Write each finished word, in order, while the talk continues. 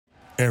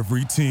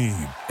Every team,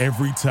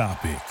 every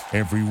topic,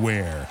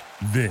 everywhere.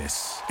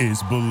 This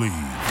is Believe.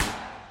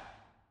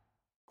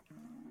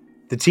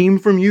 The team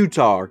from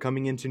Utah are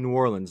coming into New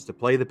Orleans to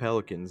play the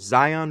Pelicans.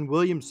 Zion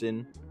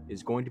Williamson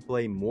is going to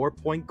play more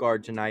point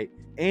guard tonight.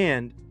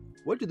 And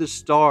what do the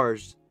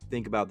Stars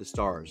think about the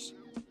Stars?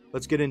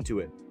 Let's get into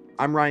it.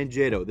 I'm Ryan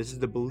Jado. This is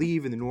the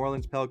Believe in the New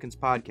Orleans Pelicans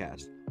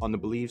podcast on the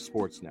Believe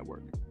Sports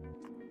Network.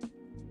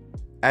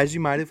 As you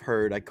might have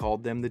heard, I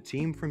called them the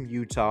team from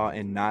Utah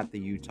and not the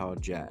Utah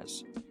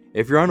Jazz.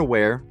 If you're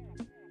unaware,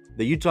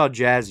 the Utah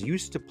Jazz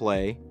used to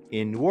play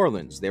in New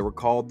Orleans. They were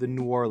called the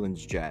New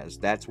Orleans Jazz.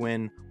 That's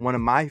when one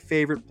of my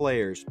favorite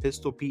players,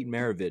 Pistol Pete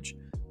Maravich,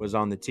 was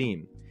on the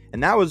team.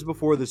 And that was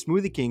before the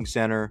Smoothie King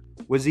Center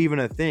was even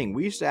a thing.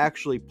 We used to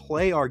actually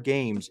play our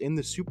games in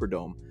the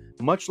Superdome,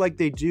 much like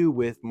they do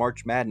with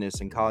March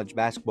Madness and college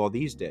basketball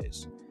these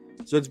days.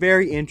 So it's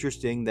very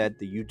interesting that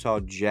the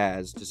Utah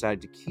Jazz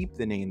decided to keep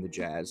the name the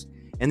Jazz.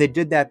 And they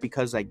did that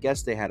because I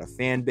guess they had a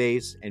fan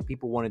base and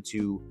people wanted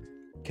to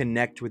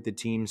connect with the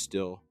team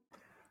still.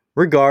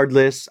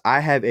 Regardless, I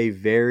have a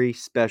very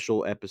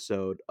special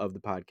episode of the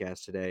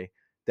podcast today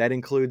that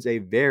includes a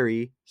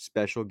very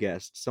special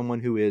guest, someone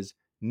who is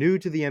new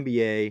to the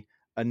NBA,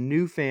 a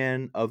new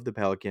fan of the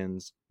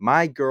Pelicans,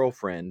 my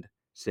girlfriend,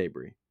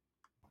 Sabri.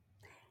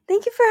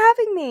 Thank you for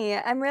having me.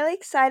 I'm really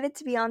excited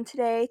to be on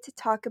today to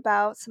talk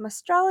about some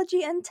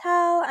astrology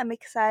intel. I'm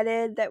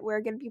excited that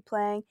we're going to be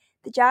playing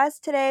the Jazz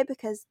today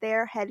because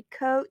their head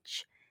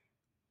coach,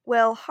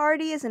 Will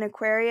Hardy, is an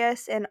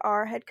Aquarius, and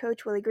our head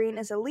coach, Willie Green,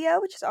 is a Leo,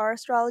 which is our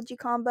astrology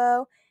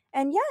combo.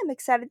 And yeah, I'm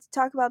excited to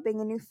talk about being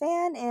a new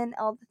fan and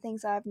all the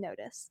things I've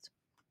noticed.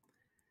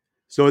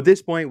 So at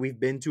this point, we've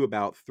been to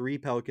about 3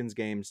 Pelicans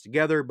games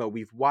together, but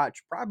we've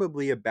watched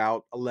probably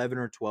about 11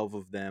 or 12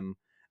 of them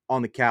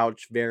on the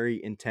couch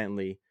very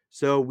intently.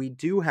 So we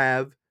do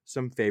have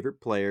some favorite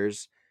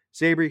players.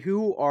 Sabri,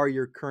 who are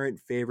your current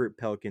favorite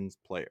Pelicans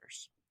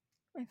players?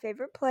 My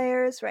favorite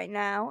players right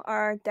now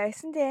are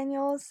Dyson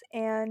Daniels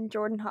and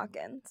Jordan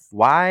Hawkins.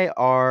 Why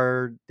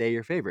are they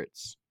your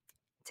favorites?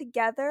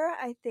 Together,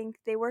 I think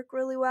they work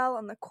really well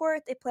on the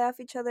court. They play off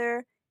each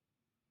other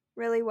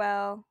really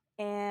well,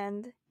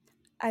 and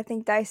I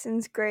think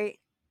Dyson's great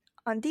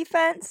on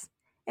defense,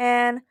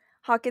 and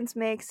Hawkins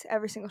makes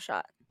every single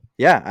shot.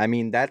 Yeah, I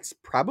mean, that's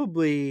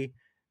probably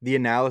the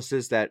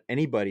analysis that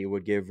anybody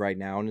would give right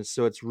now. And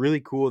so it's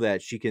really cool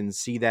that she can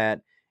see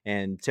that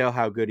and tell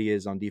how good he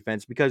is on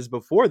defense. Because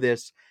before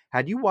this,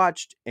 had you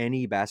watched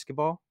any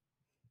basketball?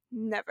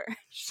 Never.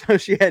 So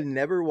she had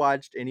never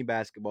watched any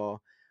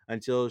basketball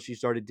until she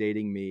started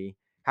dating me.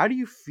 How do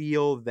you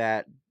feel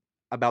that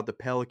about the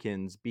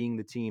Pelicans being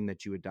the team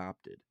that you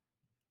adopted?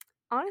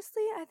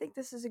 Honestly, I think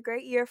this is a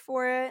great year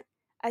for it.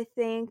 I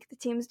think the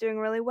team's doing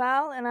really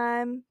well, and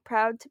I'm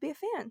proud to be a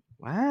fan.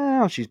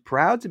 Wow, she's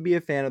proud to be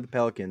a fan of the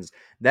Pelicans.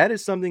 That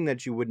is something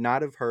that you would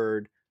not have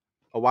heard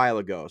a while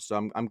ago.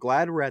 So I'm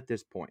glad we're at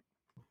this point.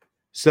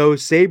 So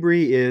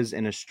Sabri is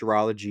an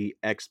astrology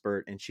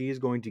expert, and she is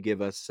going to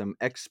give us some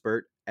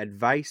expert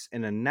advice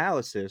and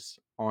analysis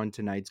on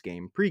tonight's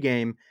game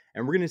pregame,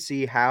 and we're going to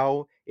see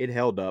how it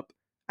held up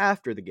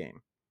after the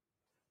game.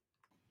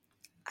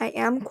 I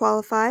am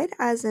qualified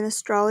as an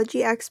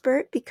astrology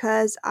expert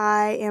because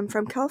I am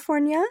from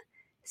California,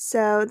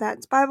 so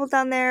that's Bible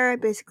down there. I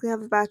basically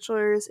have a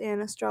bachelor's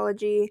in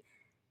astrology,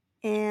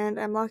 and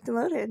I'm locked and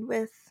loaded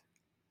with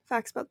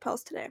facts about the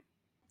Pels today.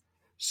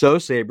 So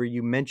Sabri,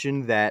 you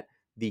mentioned that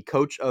the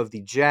coach of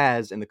the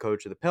Jazz and the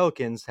coach of the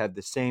Pelicans have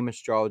the same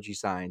astrology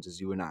signs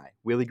as you and I.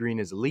 Willie Green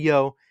is a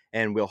Leo,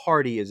 and Will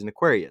Hardy is an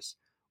Aquarius.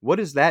 What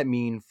does that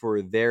mean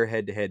for their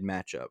head-to-head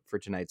matchup for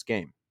tonight's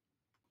game?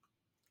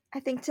 I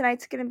think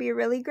tonight's going to be a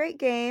really great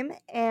game,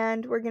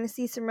 and we're going to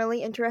see some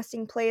really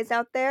interesting plays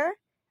out there.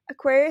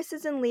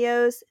 Aquariuses and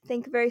Leos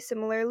think very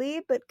similarly,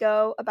 but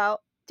go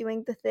about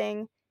doing the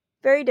thing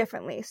very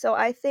differently. So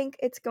I think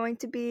it's going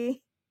to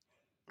be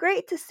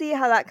great to see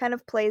how that kind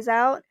of plays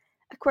out.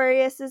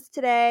 Aquariuses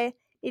today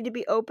need to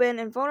be open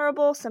and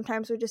vulnerable.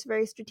 Sometimes we're just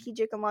very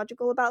strategic and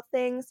logical about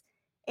things.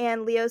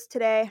 And Leos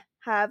today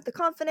have the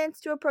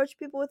confidence to approach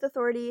people with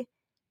authority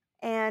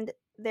and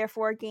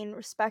therefore gain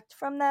respect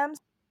from them.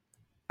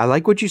 I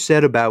like what you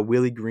said about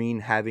Willie Green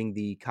having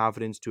the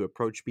confidence to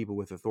approach people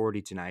with authority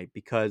tonight,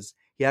 because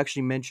he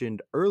actually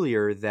mentioned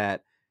earlier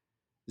that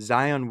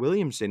Zion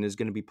Williamson is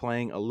going to be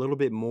playing a little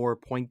bit more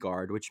point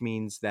guard, which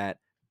means that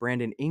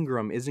Brandon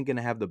Ingram isn't going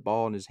to have the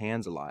ball in his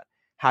hands a lot.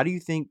 How do you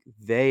think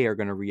they are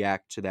going to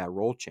react to that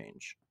role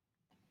change?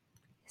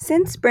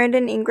 Since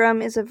Brandon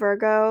Ingram is a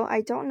Virgo, I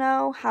don't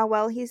know how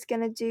well he's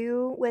going to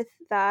do with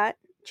that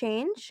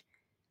change.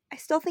 I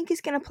still think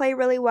he's going to play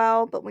really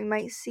well, but we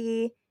might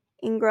see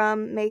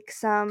Ingram make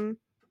some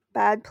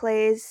bad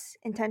plays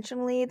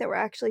intentionally that were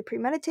actually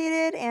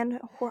premeditated and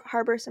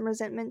harbor some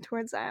resentment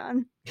towards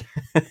Zion.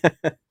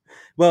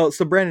 Well,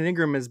 so Brandon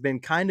Ingram has been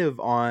kind of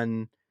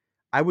on,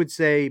 I would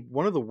say,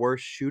 one of the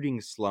worst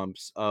shooting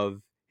slumps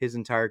of his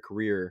entire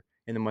career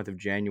in the month of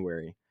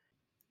January.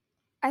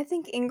 I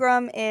think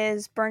Ingram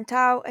is burnt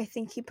out. I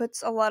think he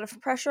puts a lot of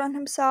pressure on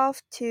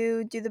himself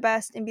to do the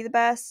best and be the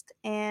best.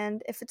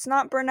 And if it's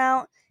not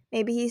burnout,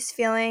 maybe he's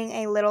feeling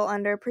a little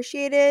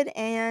underappreciated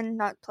and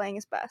not playing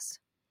his best.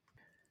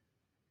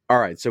 All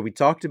right, so we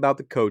talked about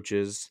the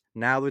coaches.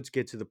 Now let's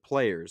get to the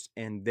players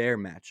and their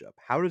matchup.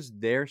 How does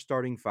their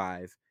starting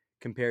five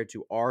compare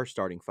to our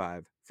starting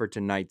five for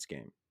tonight's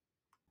game?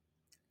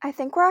 I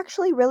think we're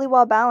actually really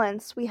well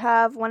balanced. We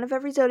have one of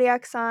every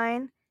zodiac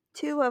sign,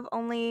 two of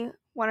only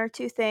one or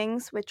two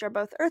things, which are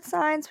both earth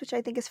signs, which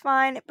I think is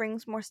fine. It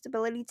brings more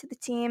stability to the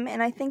team,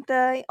 and I think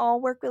they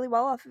all work really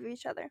well off of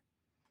each other.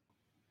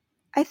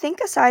 I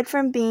think aside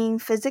from being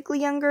physically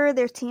younger,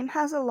 their team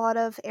has a lot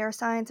of air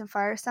signs and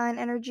fire sign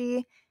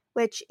energy,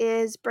 which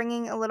is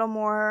bringing a little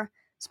more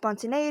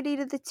spontaneity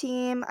to the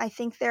team. I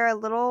think they're a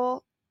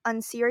little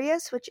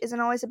unserious, which isn't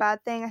always a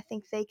bad thing. I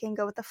think they can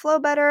go with the flow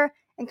better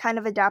and kind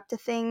of adapt to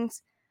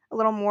things a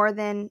little more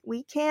than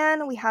we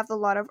can. We have a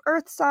lot of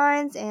earth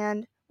signs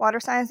and water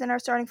signs in our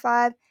starting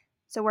five,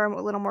 so we're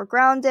a little more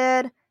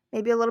grounded,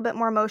 maybe a little bit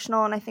more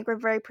emotional, and I think we're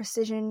very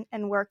precision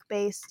and work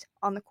based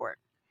on the court.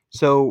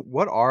 So,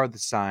 what are the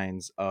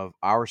signs of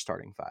our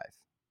starting five?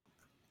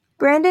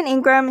 Brandon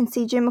Ingram and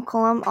CJ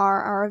McCollum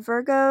are our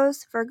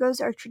Virgos.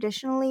 Virgos are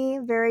traditionally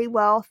very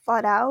well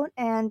thought out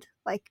and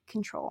like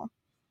control.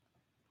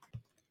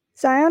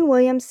 Zion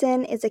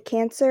Williamson is a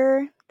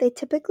Cancer. They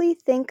typically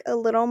think a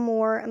little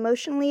more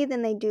emotionally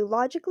than they do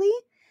logically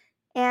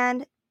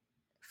and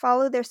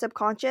follow their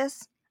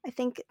subconscious. I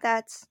think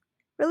that's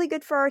really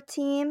good for our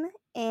team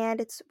and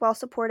it's well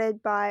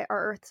supported by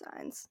our earth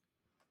signs.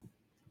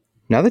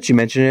 Now that you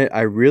mention it,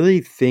 I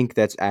really think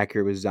that's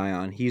accurate with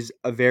Zion. He's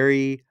a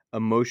very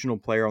emotional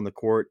player on the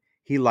court.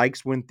 He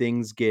likes when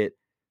things get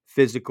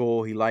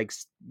physical. He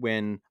likes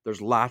when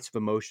there's lots of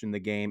emotion in the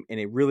game, and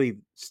it really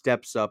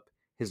steps up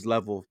his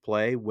level of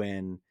play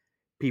when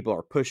people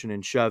are pushing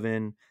and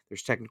shoving.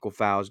 There's technical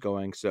fouls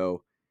going.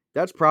 So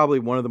that's probably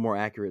one of the more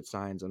accurate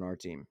signs on our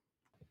team.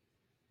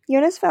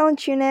 Jonas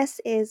Valanciunas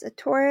is a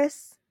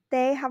Taurus.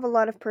 They have a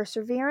lot of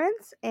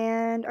perseverance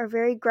and are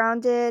very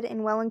grounded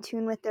and well in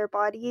tune with their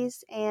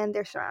bodies and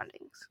their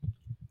surroundings.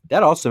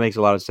 That also makes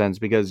a lot of sense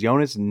because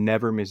Jonas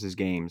never misses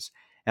games.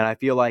 And I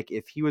feel like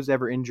if he was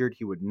ever injured,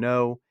 he would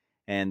know.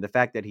 And the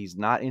fact that he's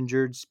not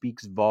injured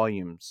speaks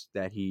volumes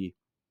that he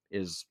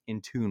is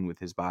in tune with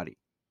his body.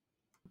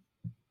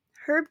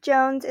 Herb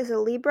Jones is a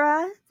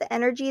Libra. The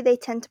energy they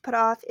tend to put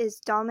off is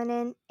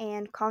dominant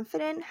and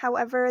confident.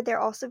 However, they're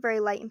also very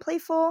light and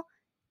playful.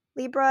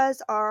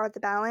 Libras are the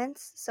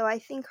balance. So I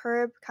think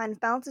Herb kind of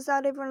balances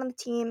out everyone on the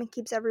team and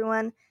keeps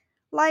everyone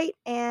light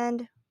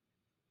and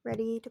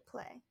ready to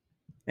play.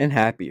 And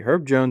happy.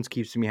 Herb Jones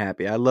keeps me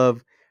happy. I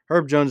love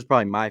Herb Jones is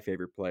probably my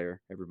favorite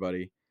player,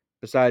 everybody,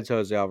 besides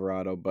Jose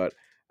Alvarado. But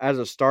as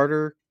a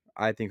starter,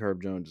 I think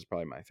Herb Jones is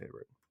probably my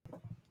favorite.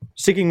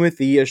 Sticking with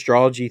the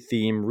astrology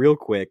theme, real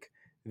quick,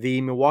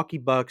 the Milwaukee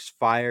Bucks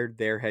fired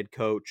their head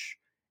coach,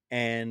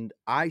 and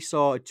I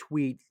saw a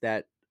tweet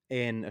that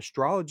an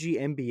astrology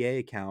NBA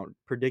account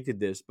predicted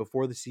this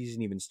before the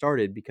season even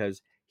started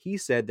because he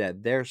said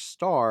that their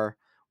star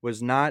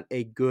was not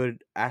a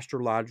good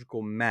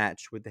astrological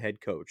match with the head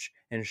coach.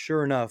 And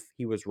sure enough,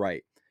 he was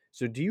right.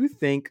 So, do you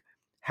think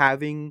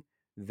having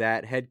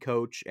that head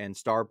coach and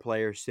star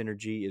player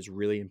synergy is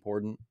really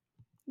important?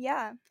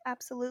 Yeah,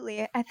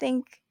 absolutely. I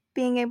think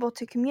being able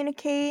to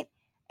communicate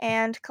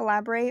and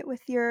collaborate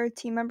with your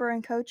team member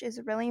and coach is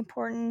a really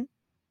important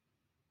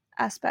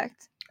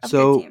aspect of a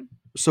good So, team.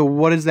 so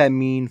what does that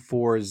mean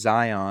for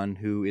Zion,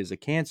 who is a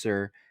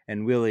Cancer,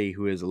 and Willie,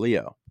 who is a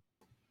Leo?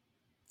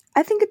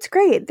 I think it's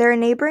great. They're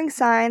neighboring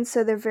signs,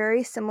 so they're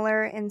very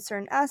similar in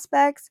certain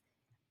aspects.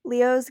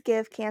 Leos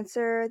give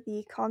Cancer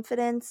the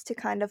confidence to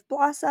kind of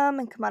blossom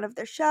and come out of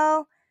their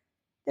shell.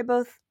 They're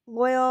both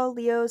loyal.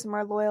 Leos are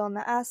more loyal in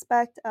the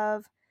aspect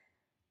of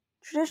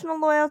traditional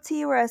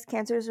loyalty, whereas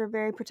Cancers are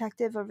very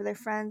protective over their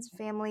friends,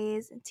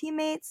 families, and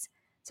teammates.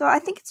 So I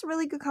think it's a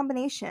really good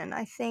combination.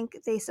 I think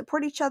they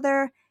support each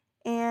other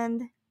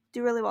and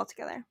do really well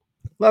together.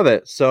 Love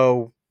it.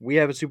 So we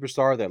have a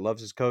superstar that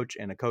loves his coach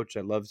and a coach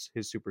that loves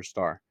his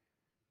superstar.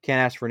 Can't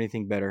ask for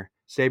anything better.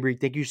 Sabri,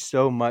 thank you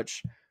so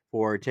much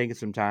for taking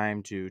some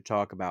time to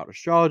talk about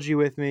astrology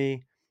with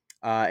me.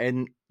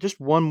 And just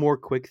one more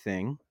quick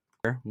thing.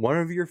 One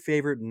of your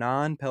favorite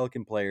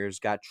non-Pelican players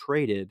got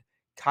traded.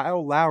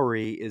 Kyle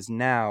Lowry is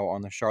now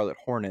on the Charlotte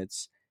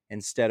Hornets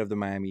instead of the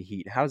Miami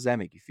Heat. How does that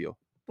make you feel?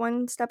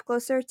 One step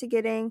closer to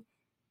getting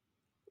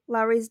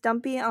Lowry's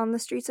dumpy on the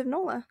streets of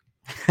NOLA,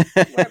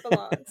 where it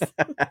belongs.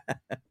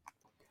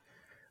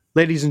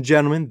 Ladies and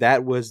gentlemen,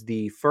 that was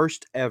the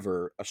first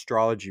ever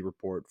astrology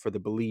report for the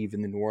Believe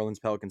in the New Orleans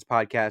Pelicans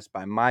podcast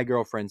by my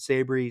girlfriend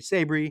Sabri.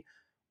 Sabri,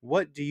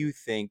 what do you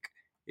think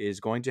is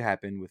going to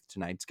happen with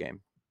tonight's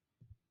game?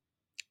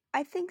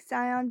 I think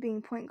Zion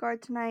being point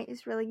guard tonight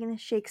is really going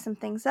to shake some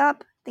things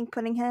up. I think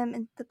putting him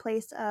in the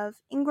place of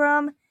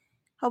Ingram,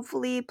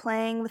 hopefully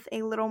playing with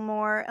a little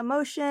more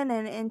emotion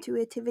and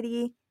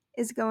intuitivity,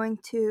 is going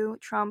to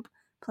trump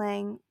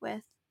playing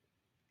with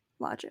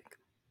logic.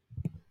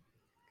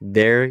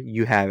 There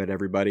you have it,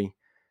 everybody.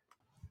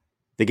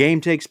 The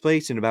game takes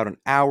place in about an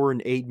hour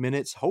and 8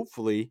 minutes.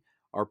 Hopefully,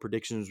 our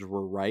predictions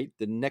were right.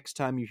 The next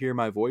time you hear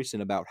my voice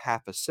in about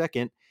half a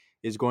second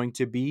is going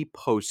to be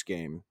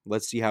post-game.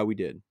 Let's see how we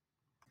did.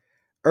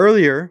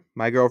 Earlier,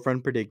 my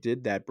girlfriend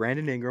predicted that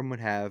Brandon Ingram would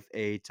have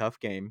a tough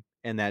game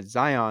and that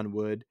Zion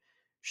would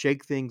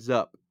shake things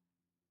up,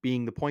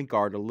 being the point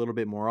guard a little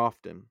bit more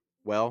often.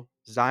 Well,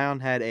 Zion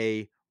had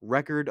a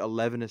record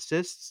 11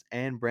 assists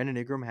and Brandon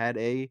Ingram had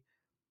a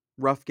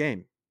rough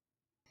game.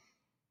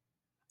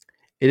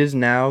 It is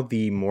now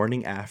the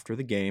morning after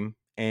the game,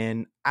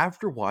 and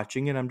after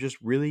watching it, I'm just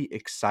really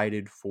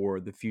excited for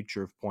the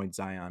future of Point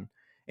Zion.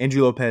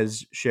 Andrew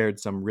Lopez shared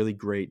some really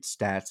great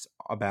stats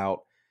about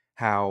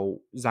how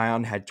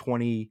Zion had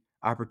 20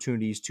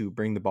 opportunities to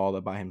bring the ball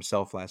up by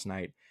himself last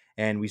night,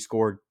 and we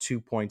scored 2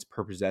 points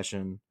per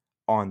possession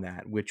on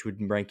that, which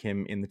would rank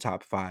him in the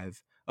top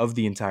 5 of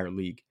the entire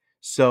league.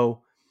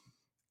 So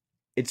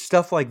it's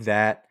stuff like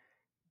that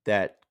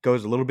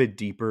goes a little bit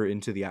deeper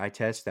into the eye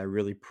test that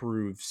really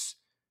proves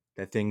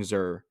that things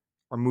are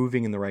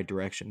moving in the right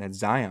direction, that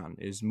Zion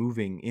is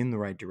moving in the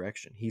right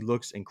direction. He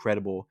looks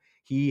incredible.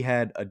 He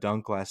had a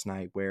dunk last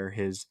night where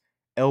his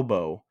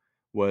elbow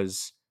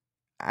was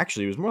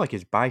actually, it was more like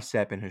his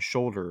bicep and his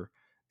shoulder.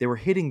 They were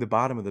hitting the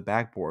bottom of the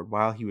backboard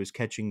while he was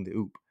catching the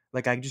oop.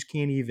 Like, I just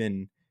can't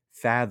even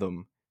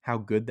fathom how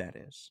good that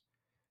is.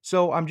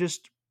 So I'm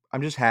just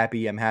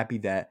happy. I'm happy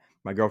that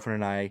my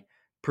girlfriend and I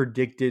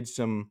predicted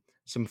some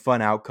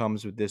fun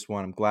outcomes with this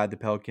one. I'm glad the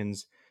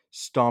Pelicans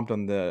stomped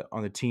on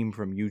the team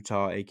from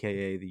Utah,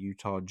 aka the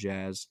Utah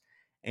Jazz,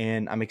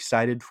 and I'm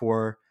excited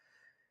for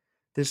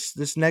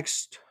this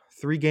next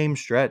 3-game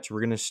stretch.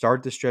 We're gonna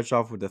start the stretch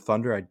off with the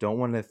Thunder. I don't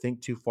want to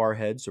think too far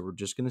ahead, so we're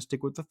just gonna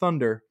stick with the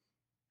Thunder.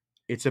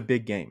 It's a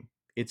big game.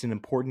 It's an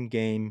important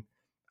game.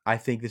 I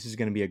think this is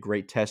gonna be a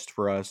great test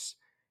for us.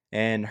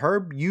 And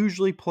Herb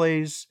usually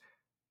plays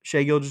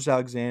Shai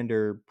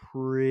Gilgeous-Alexander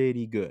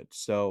pretty good,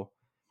 so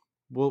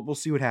we'll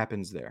see what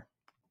happens there.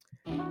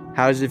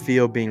 How does it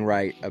feel being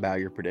right about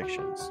your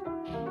predictions?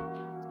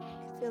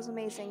 It feels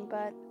amazing,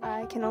 but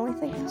I can only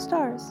thank the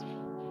stars.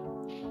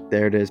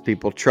 There it is,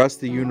 people.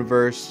 Trust the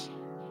universe.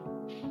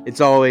 It's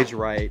always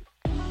right,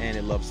 and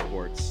it loves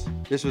sports.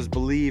 This was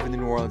Believe in the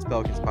New Orleans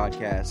Pelicans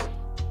podcast.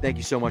 Thank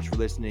you so much for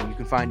listening. You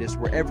can find us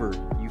wherever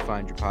you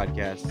find your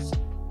podcasts,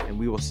 and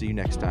we will see you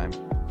next time.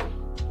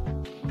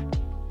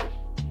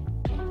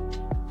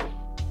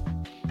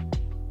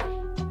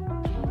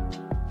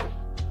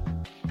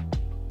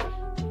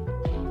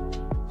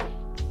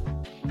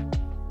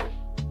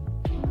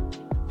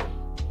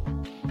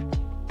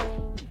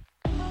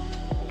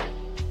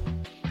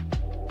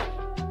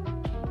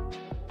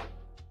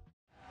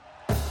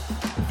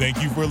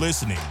 Thank you for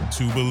listening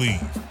to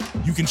Believe.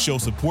 You can show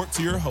support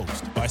to your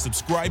host by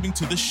subscribing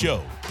to the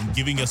show and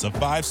giving us a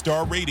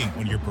 5-star rating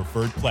on your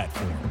preferred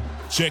platform.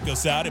 Check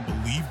us out at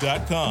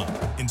Believe.com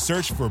and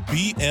search for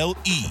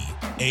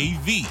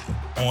BLEAV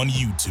on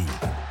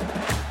YouTube.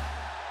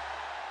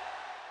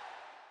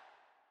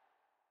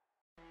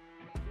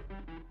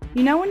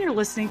 You know when you're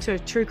listening to a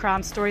true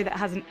crime story that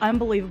has an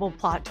unbelievable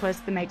plot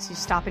twist that makes you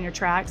stop in your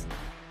tracks?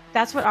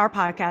 That's what our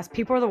podcast,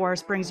 People Are the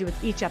Worst, brings you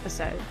with each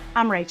episode.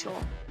 I'm Rachel.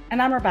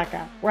 And I'm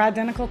Rebecca. We're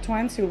identical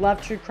twins who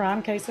love true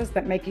crime cases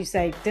that make you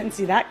say, didn't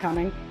see that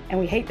coming, and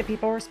we hate the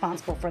people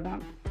responsible for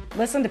them.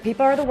 Listen to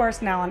People Are the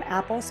Worst now on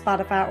Apple,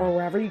 Spotify, or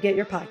wherever you get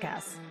your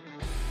podcasts.